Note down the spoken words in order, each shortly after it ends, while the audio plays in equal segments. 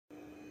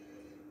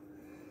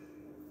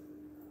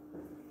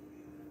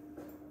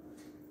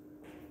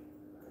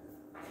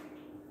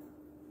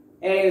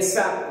Hey, what's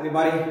up,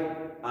 everybody?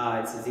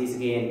 It's Aziz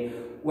again.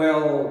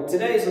 Well,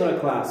 today is not a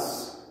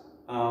class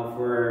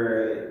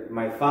for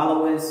my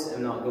followers.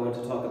 I'm not going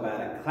to talk about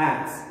a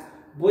class,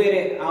 but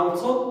I'll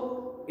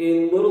talk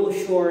a little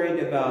short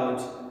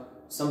about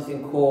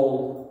something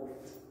called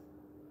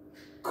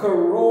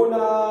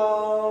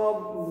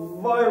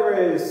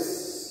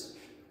coronavirus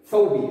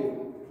phobia.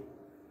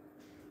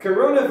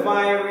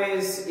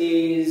 Coronavirus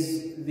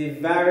is the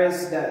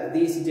virus that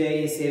these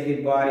days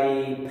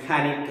everybody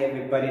panic,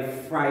 everybody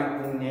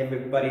frightened,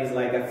 everybody's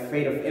like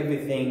afraid of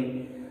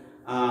everything.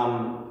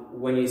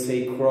 When you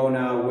say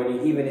corona, when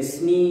you even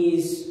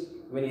sneeze,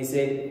 when you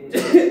say,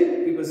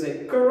 people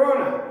say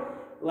corona.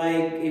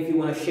 Like if you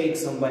want to shake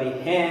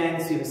somebody's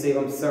hands, you can say,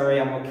 I'm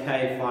sorry, I'm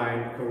okay,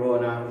 fine,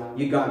 corona.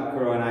 You got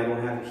corona, I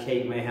don't have to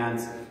shake my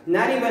hands.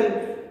 Not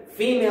even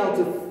female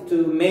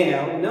to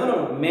male,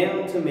 no,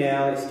 male to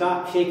male,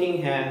 stop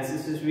shaking hands.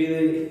 This is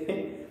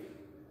really,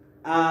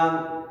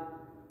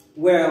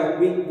 well,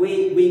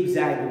 we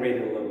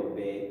exaggerate a little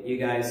bit, you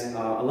guys.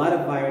 A lot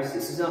of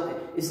viruses,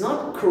 it's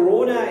not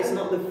corona, it's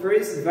not the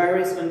first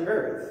virus on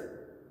earth.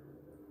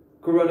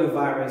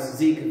 Coronavirus,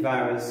 Zika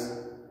virus,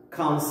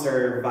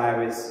 cancer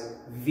virus,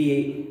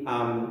 HIV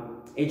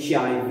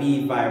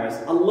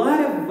virus, a lot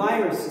of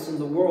viruses in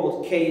the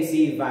world,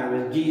 KZ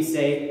virus,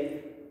 GSA.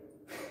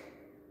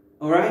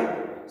 All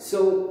right,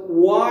 so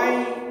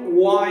why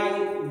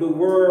the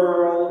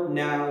world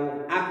now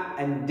up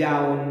and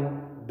down,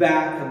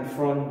 back and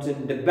front,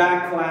 and the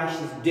backlash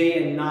is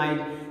day and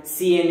night,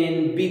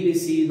 CNN,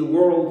 BBC, the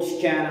world's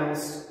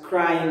channels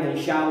crying and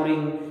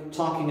shouting,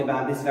 talking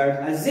about this virus,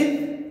 as if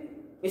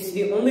it's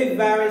the only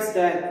virus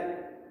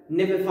that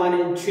never found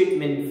any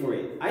treatment for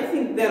it. I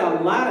think there are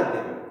a lot of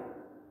them.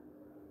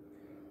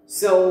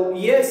 So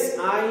yes,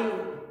 I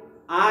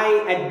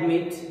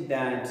admit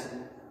that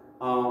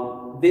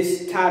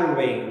this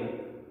stuttering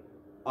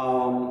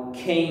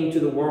came to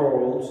the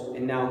world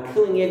and now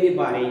killing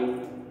everybody.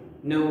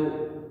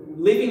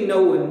 Leaving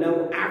no one,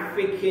 no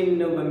African,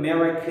 no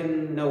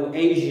American, no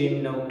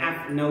Asian, no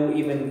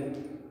even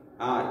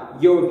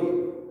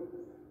European.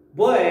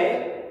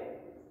 But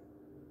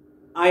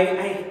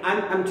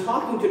I'm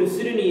talking to the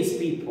Sudanese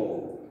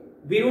people.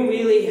 We don't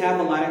really have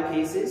a lot of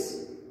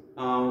cases.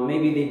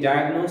 Maybe they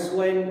diagnose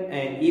one,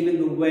 and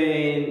even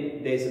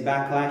when there's a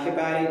backlash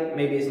about it,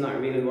 maybe it's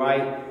not really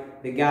right.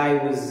 The guy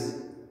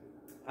was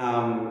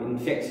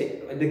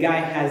infected. The guy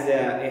has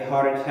a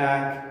heart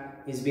attack.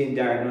 He's been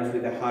diagnosed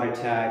with a heart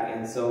attack,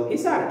 and so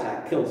his heart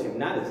attack kills him,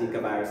 not a Zika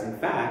virus, in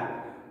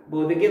fact.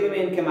 But the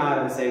government come out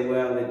and say,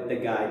 well, the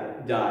guy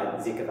died of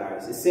Zika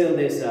virus. Still,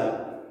 there's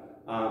a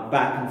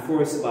back and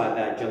forth about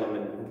that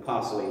gentleman who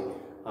passed away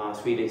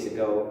 3 days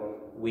ago.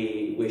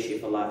 We wish you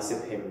for lots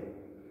of him.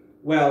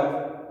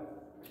 Well,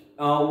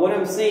 what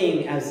I'm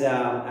saying as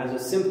a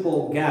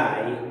simple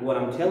guy, what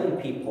I'm telling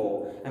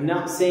people, I'm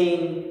not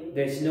saying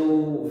there's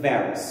no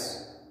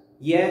virus.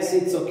 Yes,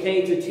 it's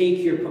okay to take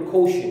your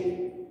precaution.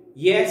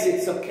 Yes,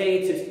 it's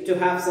okay to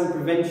have some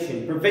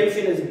prevention.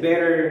 Prevention is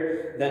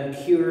better than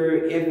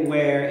cure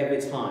everywhere, every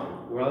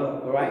time.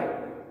 Well, all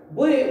right?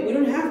 But we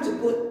don't have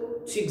to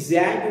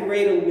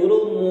exaggerate a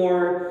little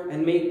more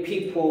and make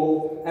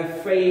people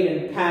afraid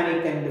and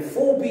panic, and the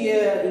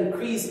phobia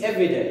increase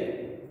every day.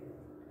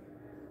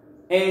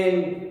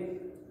 And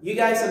you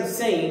guys, I'm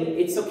saying,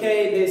 it's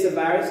okay, there's a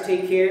virus,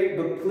 take care,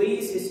 but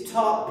please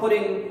stop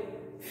putting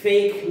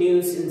fake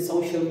news in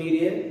social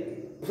media.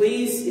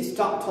 Please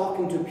stop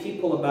talking to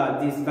people about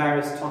this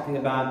virus, talking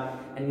about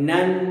a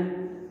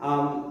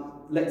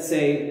let's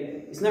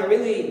say, it's not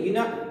really, you're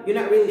not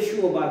really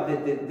sure about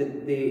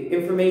the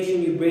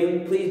information you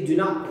bring. Please do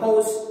not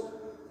post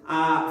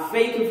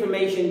fake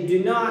information.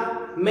 Do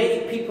not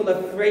make people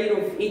afraid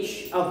of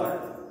each other.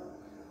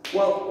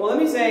 Well, let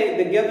me say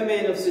the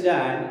government of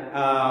Sudan,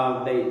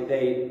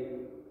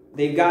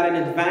 they got an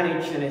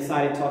advantage and they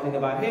started talking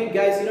about, hey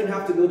guys, you don't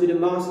have to go to the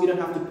mosque, you don't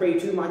have to pray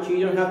too much, you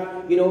don't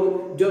have,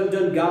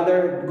 don't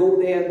gather, go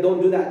there, don't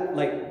do that.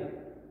 Like,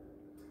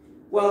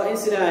 well, in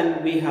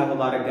Sudan, we have a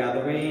lot of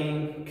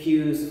gathering,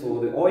 queues for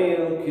the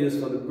oil, queues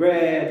for the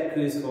bread,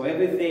 queues for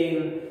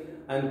everything,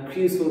 and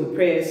queues for the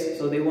prayers.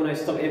 So they want to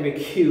stop every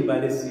queue by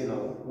this,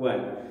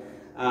 one,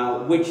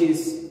 which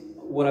is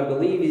what I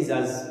believe is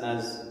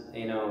as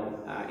in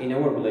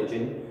our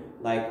religion,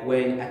 like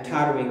when a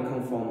tyrant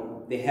comes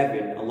from the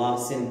heaven, Allah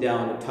sent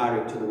down a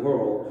tyrant to the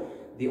world.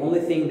 The only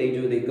thing they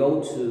do, they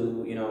go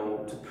to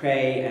to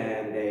pray,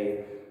 and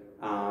they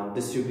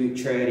distribute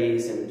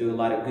charities and do a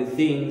lot of good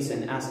things,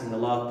 and asking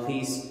Allah,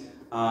 please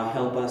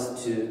help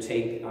us to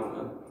take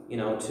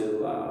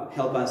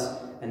help us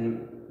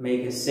and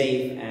make us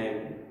safe,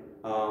 and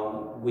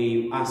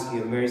we ask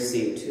your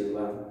mercy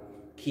to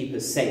keep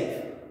us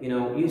safe.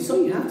 So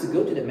you have to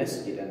go to the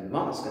masjid and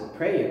mosque and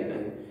pray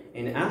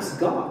and ask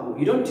God.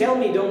 You don't tell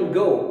me don't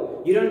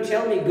go. You don't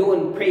tell me go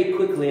and pray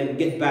quickly and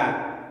get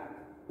back.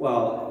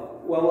 Well,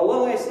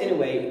 guys,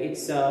 anyway,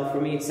 it's for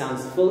me it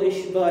sounds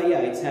foolish, but yeah,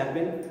 it's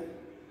happened.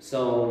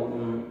 So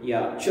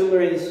yeah,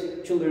 children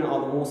are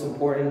the most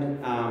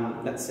important.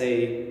 Let's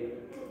say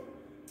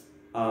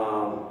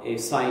a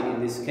side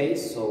in this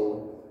case.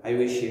 So I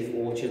wish if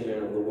all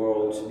children of the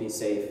world to be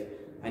safe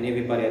and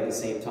everybody at the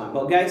same time.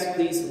 But guys,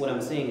 please, what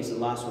I'm saying is the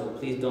last one.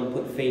 Please don't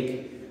put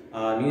fake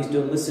news.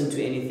 Don't listen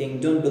to anything.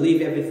 Don't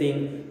believe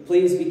everything.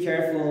 Please be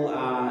careful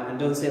and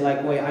don't say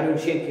like, "Wait, I don't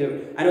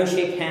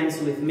shake hands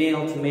with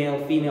male to male,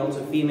 female to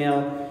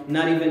female."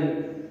 Not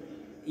even,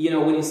 you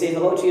know, when you say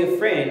hello to your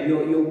friend,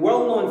 your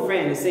well-known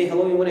friend, and say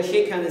hello, you want to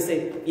shake hands and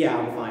say, "Yeah,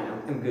 I'm fine.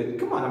 I'm good."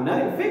 Come on, I'm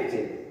not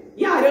infected.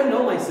 Yeah, I don't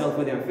know myself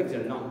whether I'm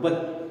infected or not, but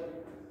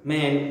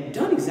man,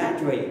 don't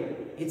exaggerate.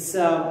 It's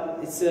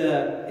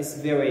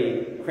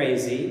very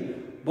crazy.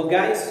 But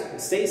guys,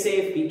 stay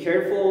safe, be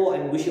careful,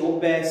 and wish you all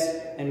the best.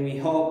 And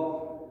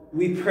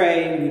we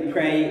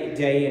pray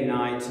day and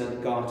night so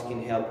that God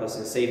can help us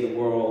and save the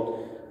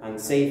world and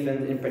save,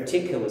 and in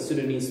particular,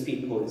 Sudanese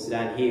people in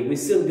Sudan here. We're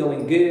still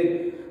going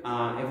good.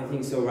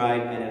 Everything's all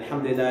right, and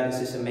alhamdulillah,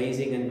 this is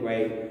amazing and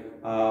great.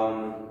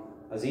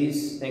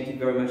 Aziz, thank you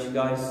very much,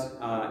 guys.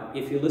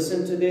 If you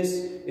listen to this,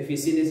 if you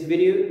see this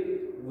video,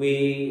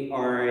 we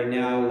are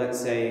now, let's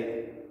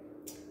say,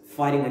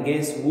 fighting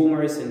against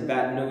rumors and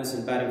bad news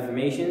and bad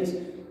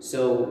information.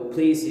 So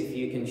please, if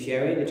you can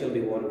share it, it will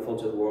be wonderful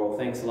to the world.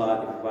 Thanks a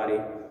lot, everybody.